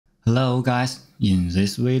Hello guys, in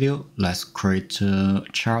this video, let's create a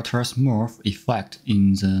character's morph effect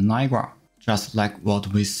in the Niagara, just like what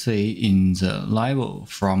we see in the level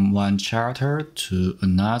from one character to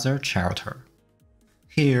another character.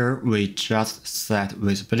 Here we just set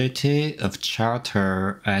visibility of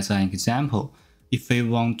character as an example. If we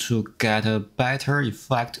want to get a better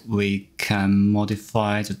effect, we can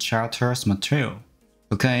modify the character's material.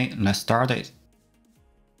 Okay, let's start it.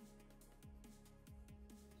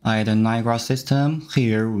 At the Niagara system,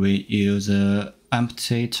 here we use an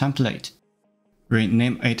empty template.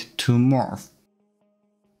 Rename it to Morph.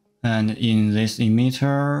 And in this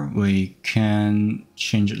emitter, we can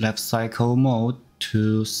change life cycle mode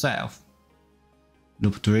to self.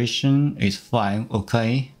 Loop duration is 5,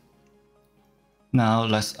 okay. Now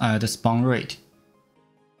let's add spawn rate.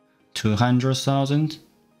 200,000,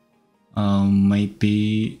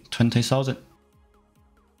 maybe 20,000.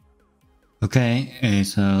 Okay,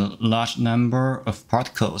 it's a large number of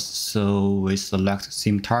particles, so we select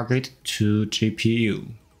sim target to GPU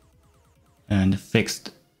and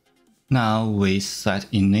fixed. Now we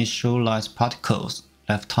set initialize particles.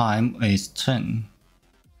 Lifetime is 10.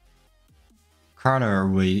 Color,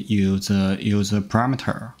 we use a user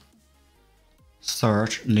parameter.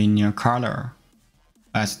 Search linear color.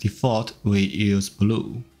 As default, we use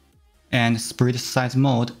blue. And spread size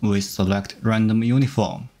mode, we select random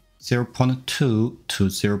uniform. 0.2 to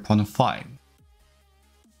 0.5.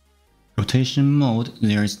 Rotation mode,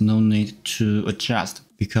 there is no need to adjust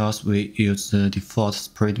because we use the default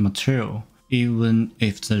spread material. Even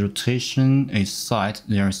if the rotation is set,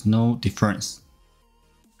 there is no difference.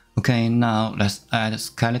 Okay, now let's add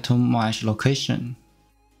skeletal mesh location.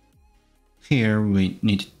 Here we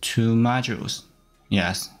need 2 modules.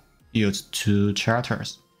 Yes, use 2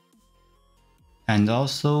 characters. And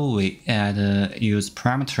also we add a use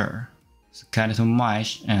parameter, skeletal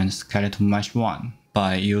mesh and skeletal mesh 1.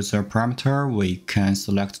 By user parameter, we can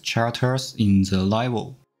select characters in the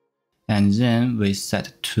level. And then we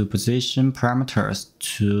set 2 position parameters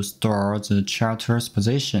to store the character's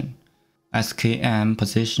position, SKM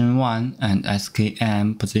position 1 and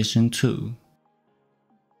SKM position 2.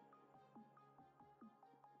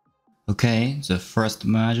 Okay, the first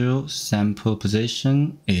module, sample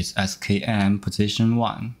position, is SKM position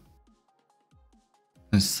 1.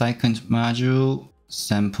 The second module,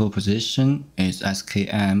 sample position, is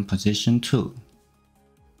SKM position 2.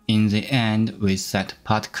 In the end, we set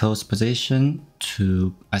particles position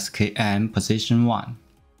to SKM position 1.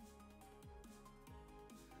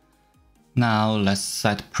 Now let's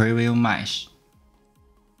set preview mesh.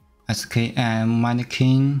 SKM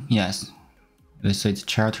mannequin, yes. This is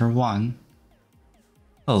character 1.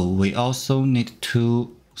 Oh, we also need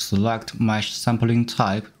to select mesh sampling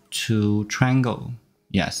type to triangle.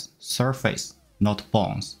 Yes, surface, not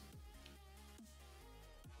bones.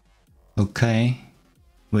 Okay,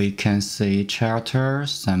 we can see character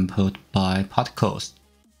sampled by particles.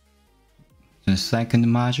 The second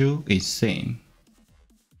module is same.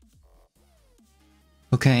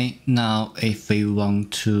 Okay, now if we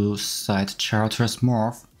want to set character's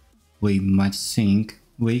morph, we might think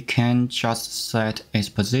we can just set its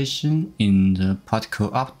position in the particle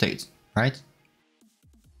update, right?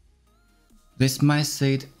 This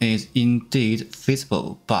method is indeed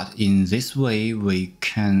feasible, but in this way we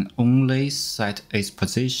can only set its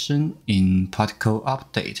position in particle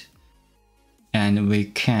update, and we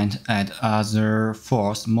can't add other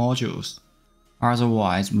force modules.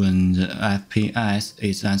 Otherwise, when the FPS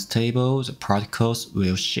is unstable, the particles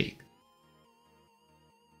will shake.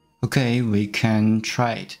 Okay, we can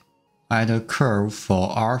try it. Add a curve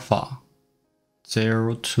for alpha,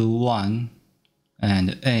 0 to 1,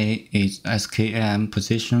 and A is SKM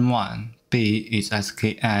position 1, B is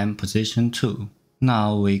SKM position 2.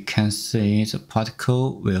 Now we can see the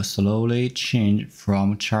particle will slowly change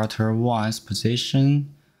from character 1's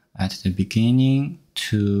position at the beginning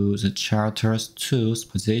to the character 2's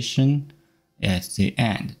position at the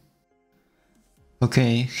end.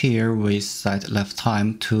 Okay, here we set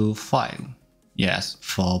lifetime to 5. Yes,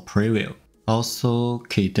 for preview. Also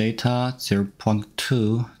key data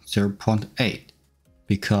 0.2, 0.8,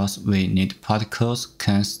 because we need particles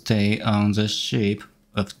can stay on the shape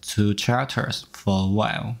of 2 characters for a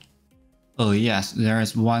while. Oh yes, there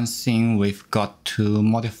is one thing we've got to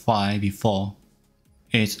modify before.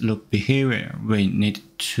 Its loop behavior, we need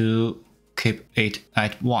to keep it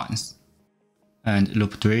at once. And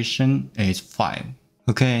loop duration is 5.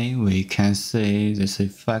 Okay, we can see this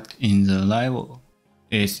effect in the level.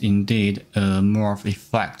 It's indeed a morph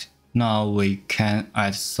effect. Now we can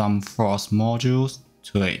add some force modules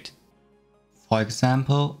to it. For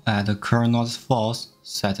example, at the current noise force,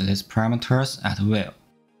 set these parameters at will.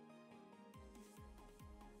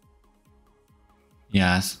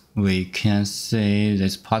 Yes, we can see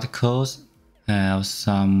these particles have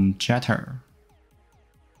some jitter.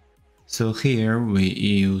 So here we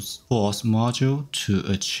use force module to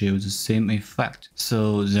achieve the same effect,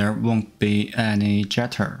 so there won't be any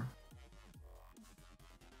jitter.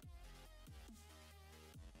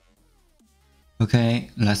 Okay,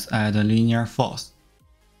 let's add a linear force.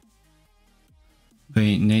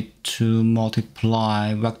 We need to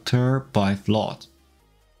multiply vector by float.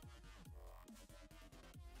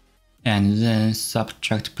 And then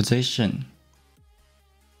subtract position.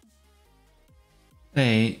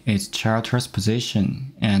 A is charter's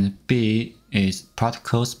position and B is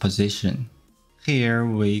particle's position. Here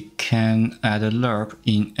we can add a loop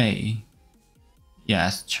in A.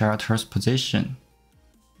 Yes, charter's position.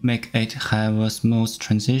 Make it have a smooth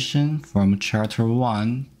transition from charter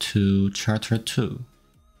 1 to charter 2.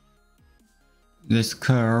 This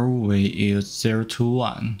curve we use 0 to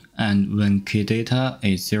 1, and when key data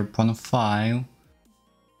is 0.5,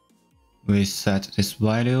 we set this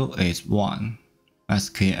value is 1,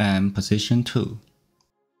 SKM position 2.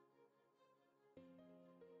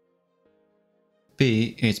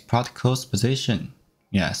 B is particle's position,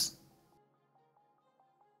 yes.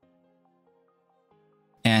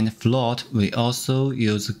 And float, we also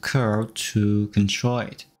use a curve to control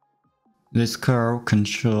it. This curve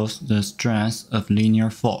controls the strength of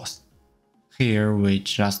linear force. Here we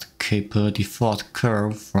just keep a default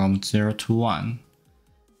curve from 0 to 1.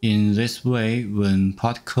 In this way, when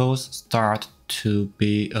particles start to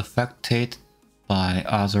be affected by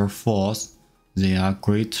other force, they are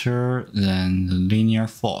greater than the linear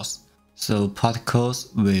force, so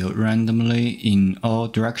particles will randomly in all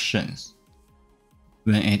directions.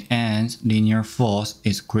 When it ends, linear force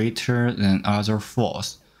is greater than other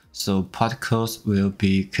force, so particles will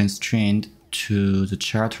be constrained to the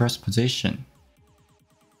charter's position.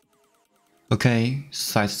 Okay,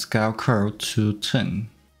 set scale curve to 10.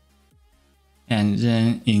 And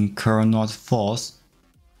then in curve noise force,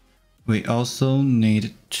 we also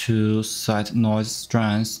need to set noise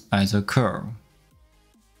strength as a curve.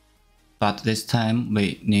 But this time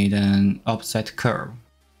we need an offset curve.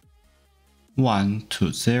 1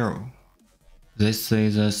 to 0. This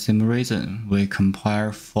is the same reason we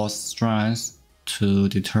compare force strength to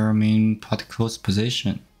determine particle's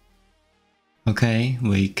position. Okay,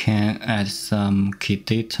 we can add some key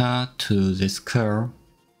data to this curve.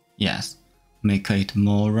 Yes, make it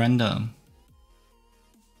more random.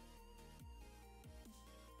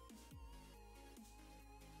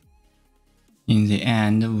 In the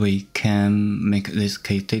end, we can make this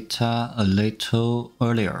key data a little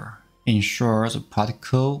earlier. Ensure the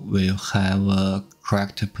particle will have a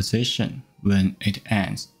correct position when it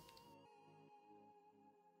ends.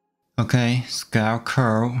 Okay, scale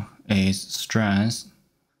curve is strength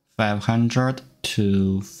 500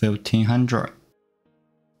 to 1500.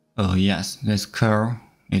 Oh yes, this curve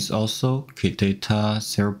is also key data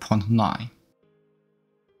 0.9.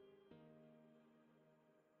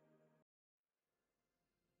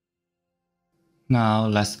 Now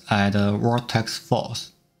let's add a vortex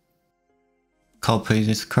force. Copy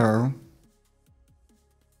this curve,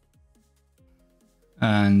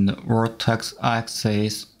 and vortex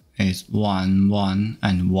axis is 1, 1,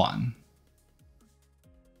 and 1.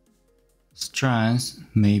 Strength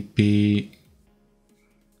may be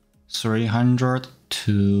 300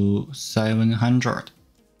 to 700.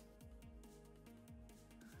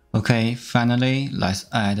 Okay, finally, let's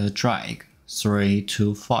add a drag, 3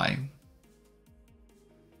 to 5.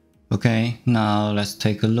 Okay, now let's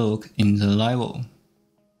take a look in the level.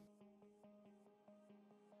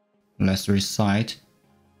 Let's recite.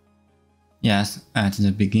 Yes, at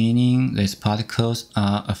the beginning, these particles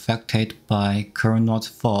are affected by current noise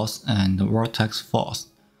force and vortex force,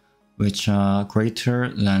 which are greater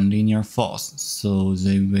than linear force, so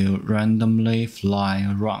they will randomly fly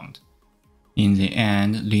around. In the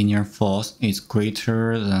end, linear force is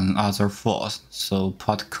greater than other force, so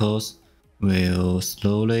particles will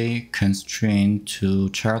slowly constrain to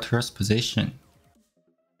charter's position.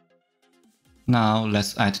 Now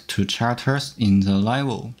let's add two charters in the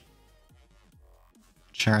level.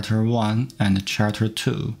 Charter 1 and Charter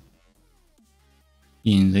 2.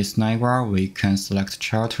 In this Niagara, we can select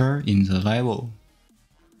charter in the level.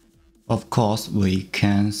 Of course, we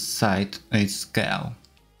can set its scale.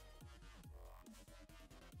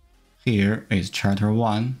 Here is Charter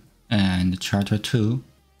 1 and Charter 2.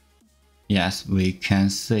 Yes, we can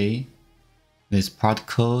see these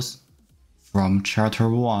particles from Charter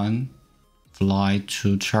 1 fly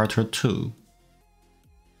to Charter 2.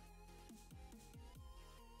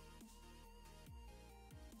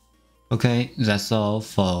 Okay, that's all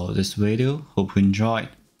for this video. Hope you enjoyed.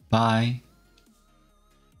 Bye.